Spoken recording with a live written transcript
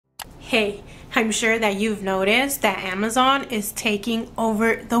Hey, I'm sure that you've noticed that Amazon is taking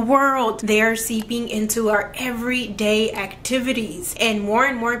over the world. They are seeping into our everyday activities, and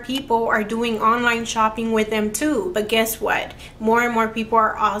more people are doing online shopping with them too. But guess what? More and more people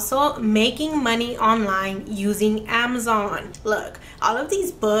are also making money online using Amazon. Look, all of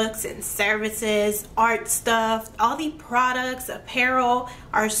these books and services, art stuff, all the products, apparel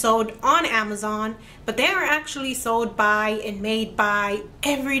are sold on Amazon, but they are actually sold by and made by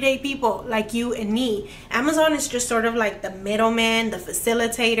everyday people like you and me. Amazon is just sort of like the middleman, the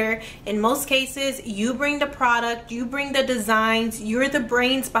facilitator. In most cases, you bring the product, you bring the designs, you're the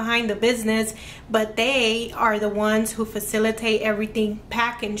brains behind the business, but they are the ones who facilitate everything,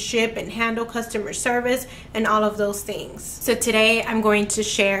 pack and ship and handle customer service and all of those things. So today I'm going to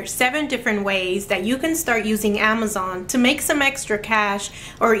share 7 different ways that you can start using Amazon to make some extra cash,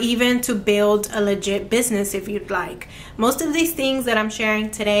 or even to build a legit business if you'd like. Most of these things that I'm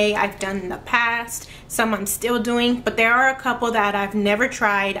sharing today I've done in the past, some I'm still doing, but there are a couple that I've never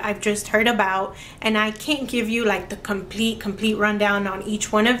tried, I've just heard about, and I can't give you like the complete rundown on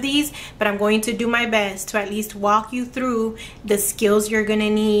each one of these, but I'm going to do my best to at least walk you through the skills you're gonna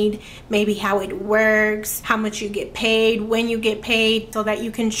need, maybe how it works, how much you get paid, when you get paid, so that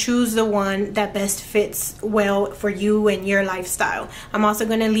you can choose the one that best fits well for you and your lifestyle. I'm also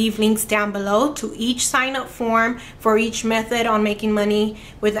going to leave links down below to each sign up form for each method on making money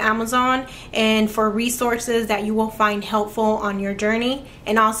with Amazon, and for resources that you will find helpful on your journey.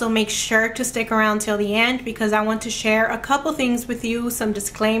 And also make sure to stick around till the end, because I want to share a couple things with you, some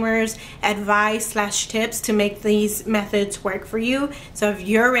disclaimers, advice / tips to make these methods work for you. So if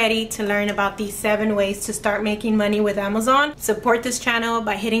you're ready to learn about these 7 ways to start making money with Amazon, support this channel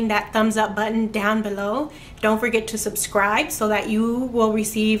by hitting that thumbs up button down below. Don't forget to subscribe so that you will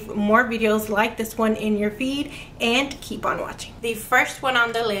receive more videos like this one in your feed, and keep on watching. The first one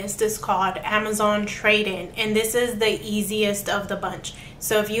on the list is called Amazon Trade-In, and this is the easiest of the bunch.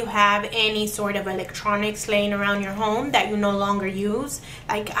 So if you have any sort of electronics laying around your home that you no longer use,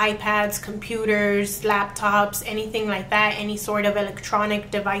 like iPads, computers, laptops, anything like that, any sort of electronic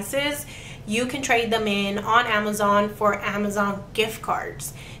devices, you can trade them in on Amazon for Amazon gift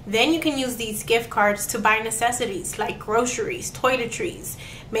cards. Then you can use these gift cards to buy necessities like groceries, toiletries,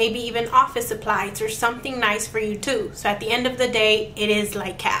 maybe even office supplies or something nice for you too. So at the end of the day, it is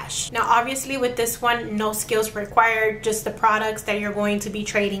like cash. Now obviously with this one, no skills required, just the products that you're going to be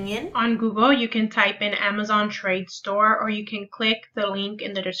trading in. On Google, you can type in Amazon Trade Store, or you can click the link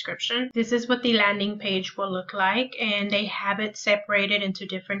in the description. This is what the landing page will look like, and they have it separated into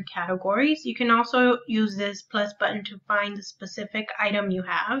different categories. You can also use this plus button to find the specific item you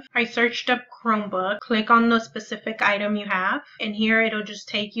have. I searched up Chromebook, click on the specific item you have, and here it'll just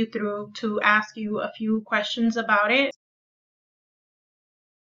take you through to ask you a few questions about it.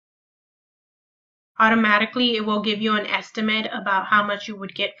 Automatically, it will give you an estimate about how much you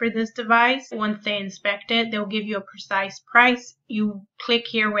would get for this device. Once they inspect it, they'll give you a precise price. You click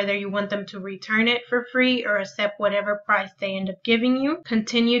here whether you want them to return it for free or accept whatever price they end up giving you.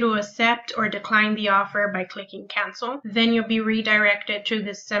 Continue to accept or decline the offer by clicking cancel. Then you'll be redirected to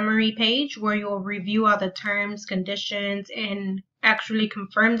the summary page where you'll review all the terms, conditions, and actually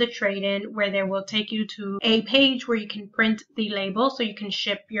confirm the trade-in, where they will take you to a page where you can print the label so you can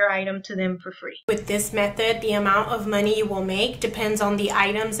ship your item to them for free. With this method, the amount of money you will make depends on the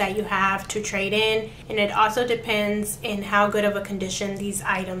items that you have to trade in, and it also depends in how good of a condition these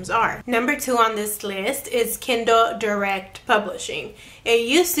items are. Number 2 on this list is Kindle Direct Publishing. It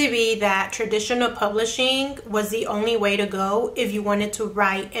used to be that traditional publishing was the only way to go if you wanted to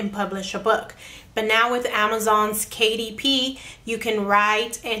write and publish a book. But now with Amazon's KDP, you can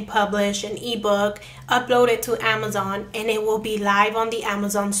write and publish an ebook, upload it to Amazon, and it will be live on the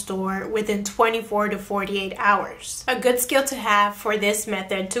Amazon store within 24 to 48 hours. A good skill to have for this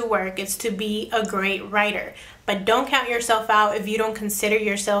method to work is to be a great writer. But don't count yourself out if you don't consider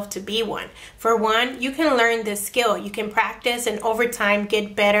yourself to be one. For one, you can learn this skill. You can practice and over time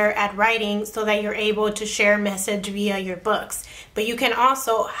get better at writing so that you're able to share message via your books. But you can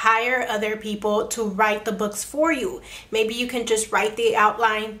also hire other people to write the books for you. Maybe you can just write the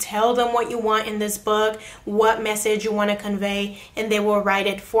outline, tell them what you want in this book, what message you want to convey, and they will write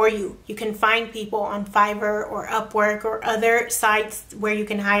it for you. You can find people on Fiverr or Upwork or other sites where you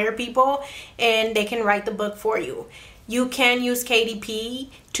can hire people, and they can write the book for you. You can use KDP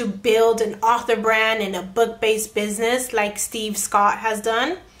to build an author brand and a book-based business like Steve Scott has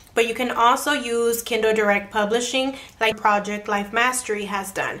done. But you can also use Kindle Direct Publishing like Project Life Mastery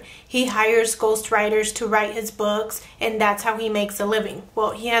has done. He hires ghostwriters to write his books, and that's how he makes a living.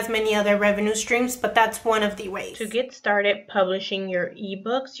 Well, he has many other revenue streams, but that's one of the ways. To get started publishing your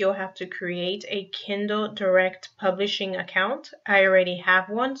ebooks, you'll have to create a Kindle Direct Publishing account. I already have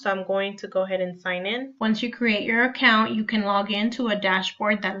one, so I'm going to go ahead and sign in. Once you create your account, you can log into a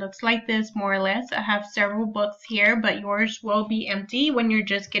dashboard that looks like this, more or less. I have several books here, but yours will be empty when you're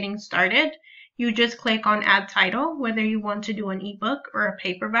just getting started. You just click on add title, whether you want to do an ebook or a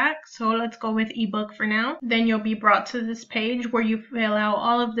paperback. So let's go with ebook for now. Then you'll be brought to this page where you fill out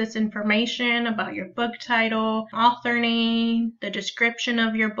all of this information about your book title, author name, the description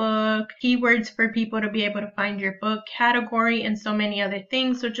of your book, keywords for people to be able to find your book, category, and so many other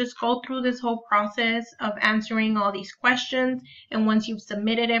things. So just go through this whole process of answering all these questions. And once you've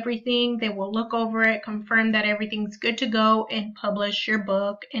submitted everything, they will look over it, confirm that everything's good to go, and publish your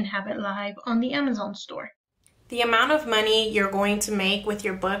book and have it live on the Amazon store. The amount of money you're going to make with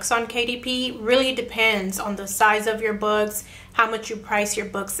your books on KDP really depends on the size of your books, how much you price your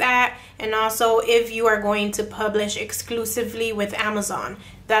books at, and also if you are going to publish exclusively with Amazon.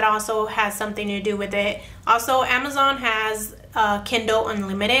 That also has something to do with it. Also, Amazon has Kindle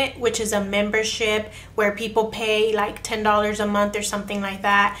Unlimited, which is a membership where people pay like $10 a month or something like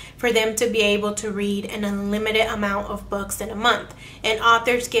that for them to be able to read an unlimited amount of books in a month. And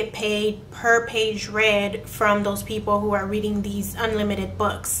authors get paid per page read from those people who are reading these unlimited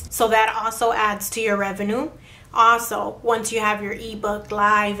books. So that also adds to your revenue. Also, once you have your ebook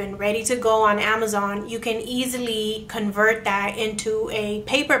live and ready to go on Amazon, you can easily convert that into a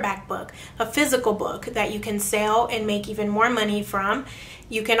paperback book, a physical book that you can sell and make even more money from.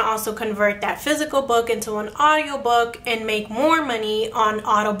 You can also convert that physical book into an audiobook and make more money on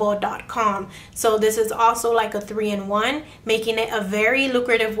audible.com. So this is also like a 3-in-1, making it a very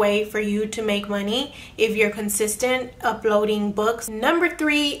lucrative way for you to make money if you're consistent uploading books. Number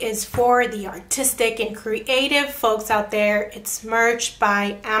 3 is for the artistic and creative folks out there. It's Merch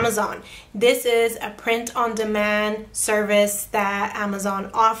by Amazon. This is a print-on-demand service that Amazon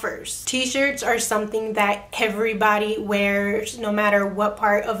offers. T-shirts are something that everybody wears no matter what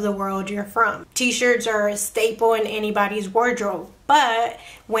part of the world you're from. T-shirts are a staple in anybody's wardrobe, but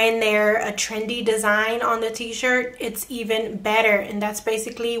when they're a trendy design on the t-shirt, it's even better. And that's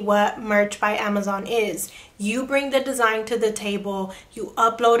basically what Merch by Amazon is. You bring the design to the table, you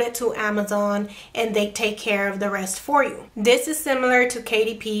upload it to Amazon, and they take care of the rest for you. This is similar to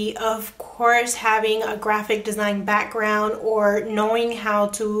KDP. Of course, having a graphic design background or knowing how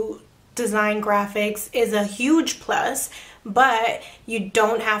to design graphics is a huge plus, but you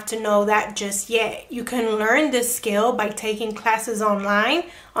don't have to know that just yet. You can learn this skill by taking classes online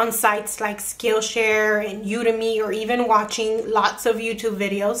on sites like Skillshare and Udemy, or even watching lots of YouTube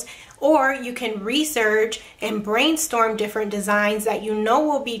videos. Or you can research and brainstorm different designs that you know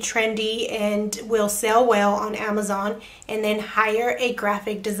will be trendy and will sell well on Amazon, and then hire a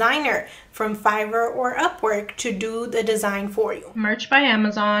graphic designer from Fiverr or Upwork to do the design for you. Merch by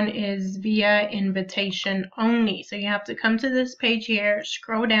Amazon is via invitation only. So you have to come to this page here,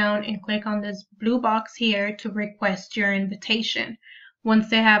 scroll down, and click on this blue box here to request your invitation.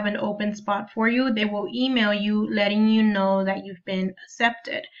 Once they have an open spot for you, they will email you letting you know that you've been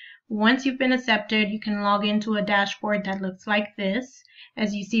accepted. Once you've been accepted, you can log into a dashboard that looks like this.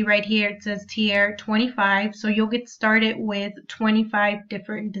 As you see right here, it says tier 25. So you'll get started with 25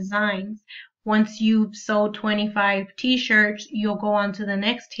 different designs. Once you've sold 25 t-shirts, you'll go on to the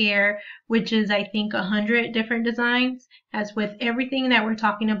next tier, which is I think 100 different designs. As with everything that we're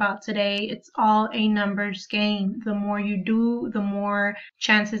talking about today, it's all a numbers game. The more you do, the more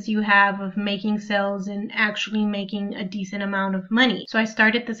chances you have of making sales and actually making a decent amount of money. So I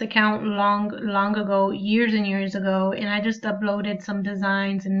started this account long ago, years and years ago, and I just uploaded some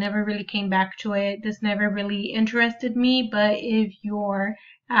designs and never really came back to it. This never really interested me, but if you're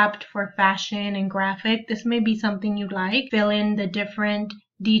apt for fashion and graphic, this may be something you like. Fill in the different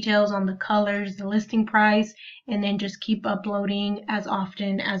details on the colors, the listing price, and then just keep uploading as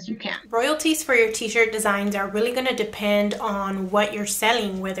often as you can. Royalties for your t-shirt designs are really going to depend on what you're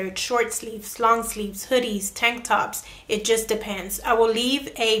selling, whether it's short sleeves, long sleeves, hoodies, tank tops. It just depends. I will leave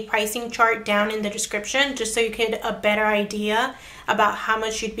a pricing chart down in the description just so you get a better idea about how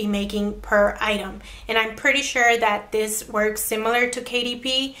much you'd be making per item. And I'm pretty sure that this works similar to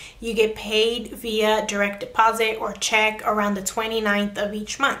KDP. You get paid via direct deposit or check around the 29th of each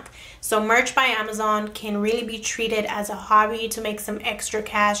each month. So merch by Amazon can really be treated as a hobby to make some extra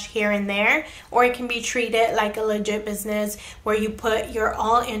cash here and there, or it can be treated like a legit business where you put your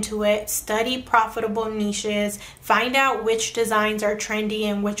all into it, study profitable niches, find out which designs are trendy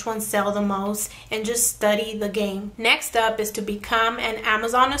and which ones sell the most, and just study the game. Next up is to become an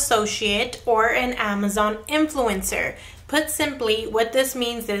Amazon associate or an Amazon influencer. Put simply, what this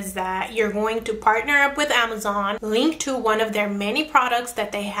means is that you're going to partner up with Amazon, link to one of their many products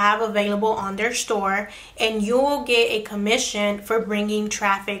that they have available on their store, and you'll get a commission for bringing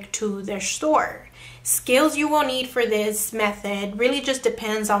traffic to their store. Skills you will need for this method really just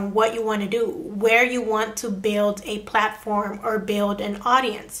depends on what you want to do, where you want to build a platform or build an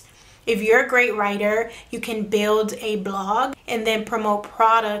audience. If you're a great writer, you can build a blog and then promote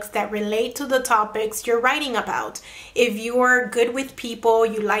products that relate to the topics you're writing about. If you're good with people,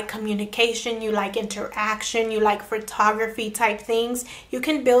 you like communication, you like interaction, you like photography type things, you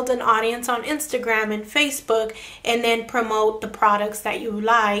can build an audience on Instagram and Facebook and then promote the products that you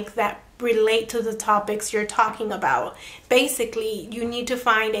like that relate to the topics you're talking about. Basically, you need to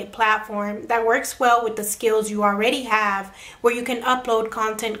find a platform that works well with the skills you already have, where you can upload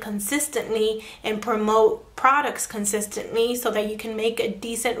content consistently and promote products consistently so that you can make a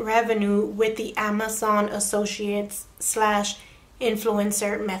decent revenue with the Amazon Associates /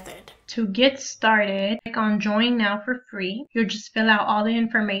 influencer method. To get started, click on join now for free. You'll just fill out all the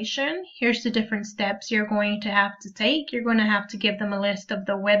information. Here's the different steps you're going to have to take. You're going to have to give them a list of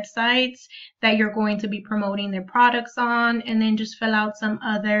the websites that you're going to be promoting their products on, and then just fill out some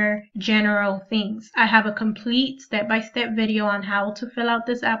other general things. I have a complete step-by-step video on how to fill out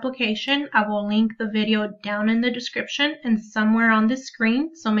this application. I will link the video down in the description and somewhere on the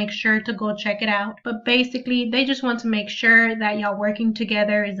screen, so make sure to go check it out. But basically, they just want to make sure that y'all working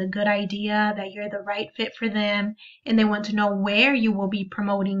together is a good idea, that you're the right fit for them, and they want to know where you will be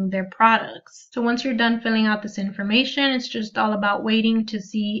promoting their products. So once you're done filling out this information, it's just all about waiting to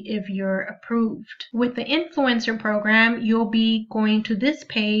see if you're approved. With the influencer program, you'll be going to this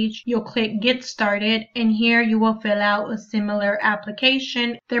page, you'll click get started, and here you will fill out a similar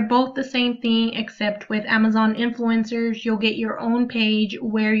application. They're both the same thing, except with Amazon influencers, you'll get your own page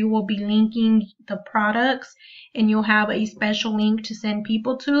where you will be linking the products, and you'll have a special link to send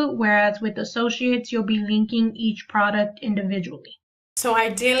people to, whereas with associates, you'll be linking each product individually. So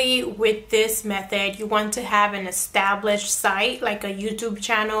ideally with this method, you want to have an established site like a YouTube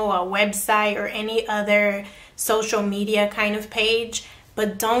channel, a website, or any other social media kind of page.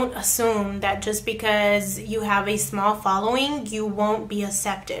 But don't assume that just because you have a small following, you won't be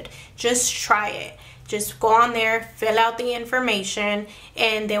accepted. Just try it. Just go on there, fill out the information,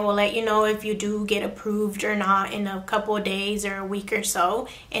 and they will let you know if you do get approved or not in a couple of days or a week or so.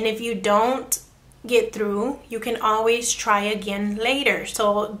 And if you don't get through, you can always try again later.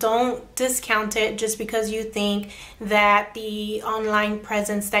 So don't discount it just because you think that the online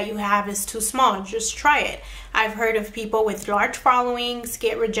presence that you have is too small. Just try it. I've heard of people with large followings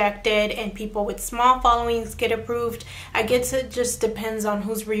get rejected and people with small followings get approved. I guess it just depends on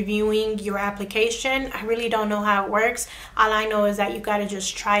who's reviewing your application. I really don't know how it works. All I know is that you gotta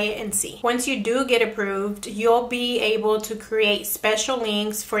just try it and see. Once you do get approved, you'll be able to create special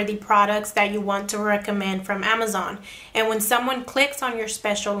links for the products that you want to recommend from Amazon. And when someone clicks on your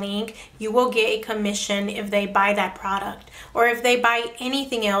special link, you will get a commission if they buy that product, or if they buy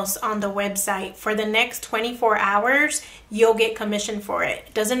anything else on the website. For the next 24 hours, you'll get commission for it.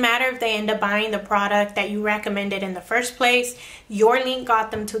 It doesn't matter if they end up buying the product that you recommended in the first place. Your link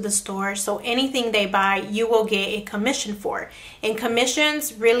got them to the store, so anything they buy, you will get a commission for. And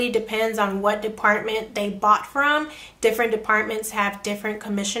commissions really depends on what department they bought from. Different departments have different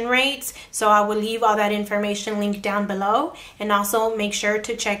commission rates, so I will leave all that information linked down below. And also make sure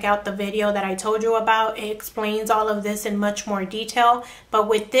to check out the video that I told you about. It explains all of this in much more detail. But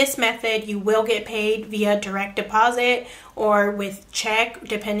with this method, you will get paid via direct deposit or with check,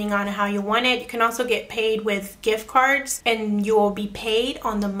 depending on how you want it. You can also get paid with gift cards, and you will be paid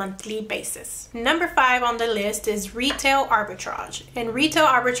on the monthly basis. Number 5 on the list is retail arbitrage. And retail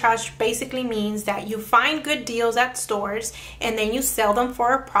arbitrage basically means that you find good deals at stores and then you sell them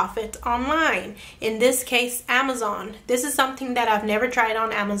for a profit online. In this case, Amazon. This is something that I've never tried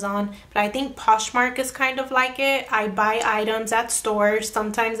on Amazon, but I think Poshmark is kind of like it. I buy items at stores,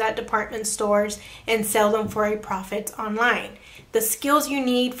 sometimes at department stores, and sell them for a profit online. The skills you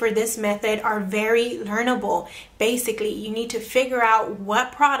need for this method are very learnable. Basically, you need to figure out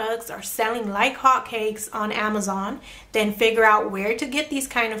what products are selling like hotcakes on Amazon, then figure out where to get these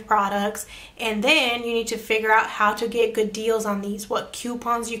kind of products, and then you need to figure out how to get good deals on these, what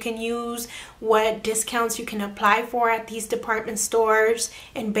coupons you can use, what discounts you can apply for at these department stores,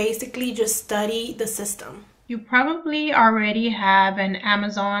 and basically just study the system. You probably already have an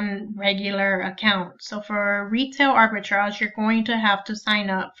Amazon regular account. So for retail arbitrage, you're going to have to sign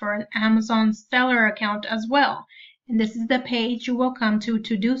up for an Amazon seller account as well. And this is the page you will come to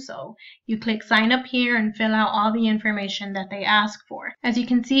do so. You click sign up here and fill out all the information that they ask for. As you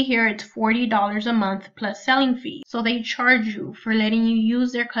can see here, it's $40 a month plus selling fee. So they charge you for letting you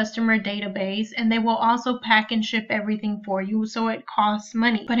use their customer database, and they will also pack and ship everything for you, so it costs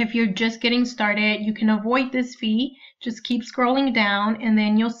money. But if you're just getting started, you can avoid this fee. Just keep scrolling down, and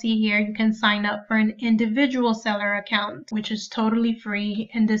then you'll see here you can sign up for an individual seller account, which is totally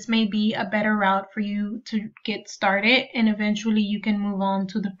free, and this may be a better route for you to get started, and eventually you can move on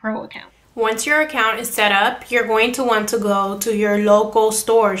to the pro account. Once your account is set up, you're going to want to go to your local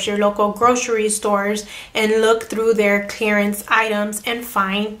stores, your local grocery stores, and look through their clearance items and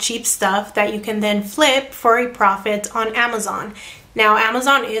find cheap stuff that you can then flip for a profit on Amazon. Now,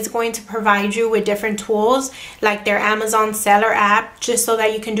 Amazon is going to provide you with different tools like their Amazon Seller app, just so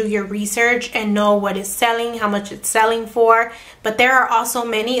that you can do your research and know what is selling, how much it's selling for. But there are also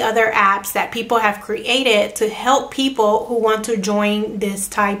many other apps that people have created to help people who want to join this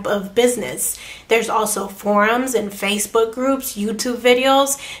type of business. There's also forums and Facebook groups, YouTube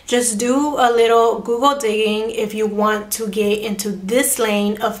videos. Just do a little Google digging if you want to get into this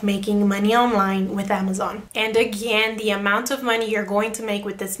lane of making money online with Amazon. And again, the amount of money you're going to make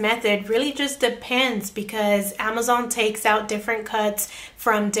with this method really just depends, because Amazon takes out different cuts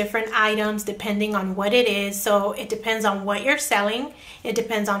from different items depending on what it is. So it depends on what you're selling. It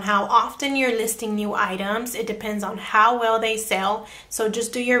depends on how often you're listing new items. It depends on how well they sell. So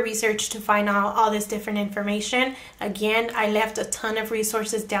just do your research to find out all this different information. Again, I left a ton of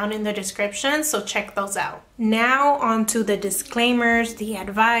resources down in the description, so check those out. Now on to the disclaimers, the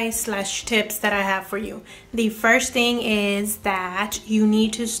advice / tips that I have for you. The first thing is that you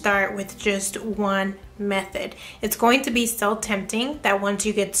need to start with just one method. It's going to be so tempting that once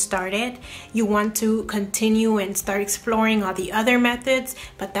you get started, you want to continue and start exploring all the other methods,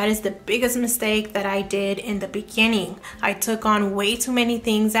 but that is the biggest mistake that I did in the beginning. I took on way too many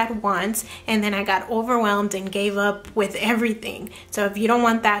things at once, and then I got overwhelmed and gave up with everything. So if you don't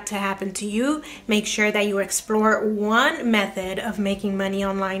want that to happen to you, make sure that you explore one method of making money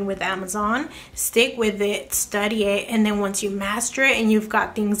online with Amazon, stick with it, study it, and then once you master it and you've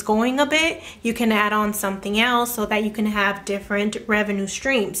got things going a bit, you can add on something else so that you can have different revenue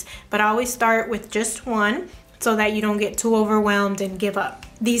streams. But always start with just one so that you don't get too overwhelmed and give up.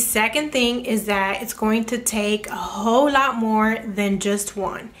 The second thing is that it's going to take a whole lot more than just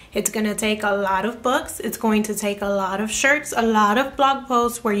one. It's going to take a lot of books. It's going to take a lot of shirts, a lot of blog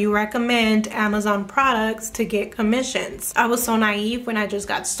posts where you recommend Amazon products to get commissions. I was so naive when I just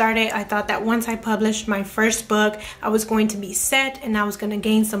got started. I thought that once I published my first book, I was going to be set and I was going to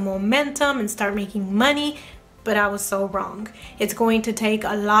gain some momentum and start making money. But I was so wrong. It's going to take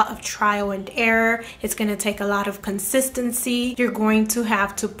a lot of trial and error. It's going to take a lot of consistency. You're going to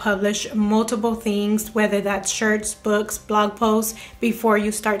have to publish multiple things, whether that's shirts, books, blog posts, before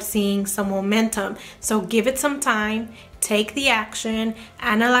you start seeing some momentum. So give it some time. Take the action,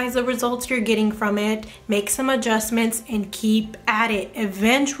 analyze the results you're getting from it, make some adjustments, and keep at it.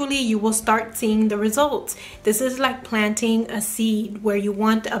 Eventually, you will start seeing the results. This is like planting a seed where you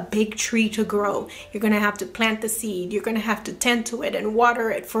want a big tree to grow. You're going to have to plant the seed. You're going to have to tend to it and water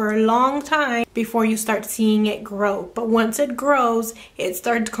it for a long time before you start seeing it grow. But once it grows, it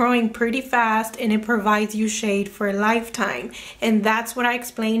starts growing pretty fast, and it provides you shade for a lifetime. And that's what I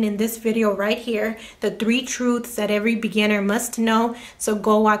explained in this video right here, the 3 truths that every beginner must know. So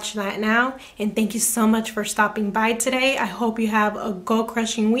go watch that now, and thank you so much for stopping by today. I hope you have a goal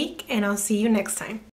crushing week, and I'll see you next time.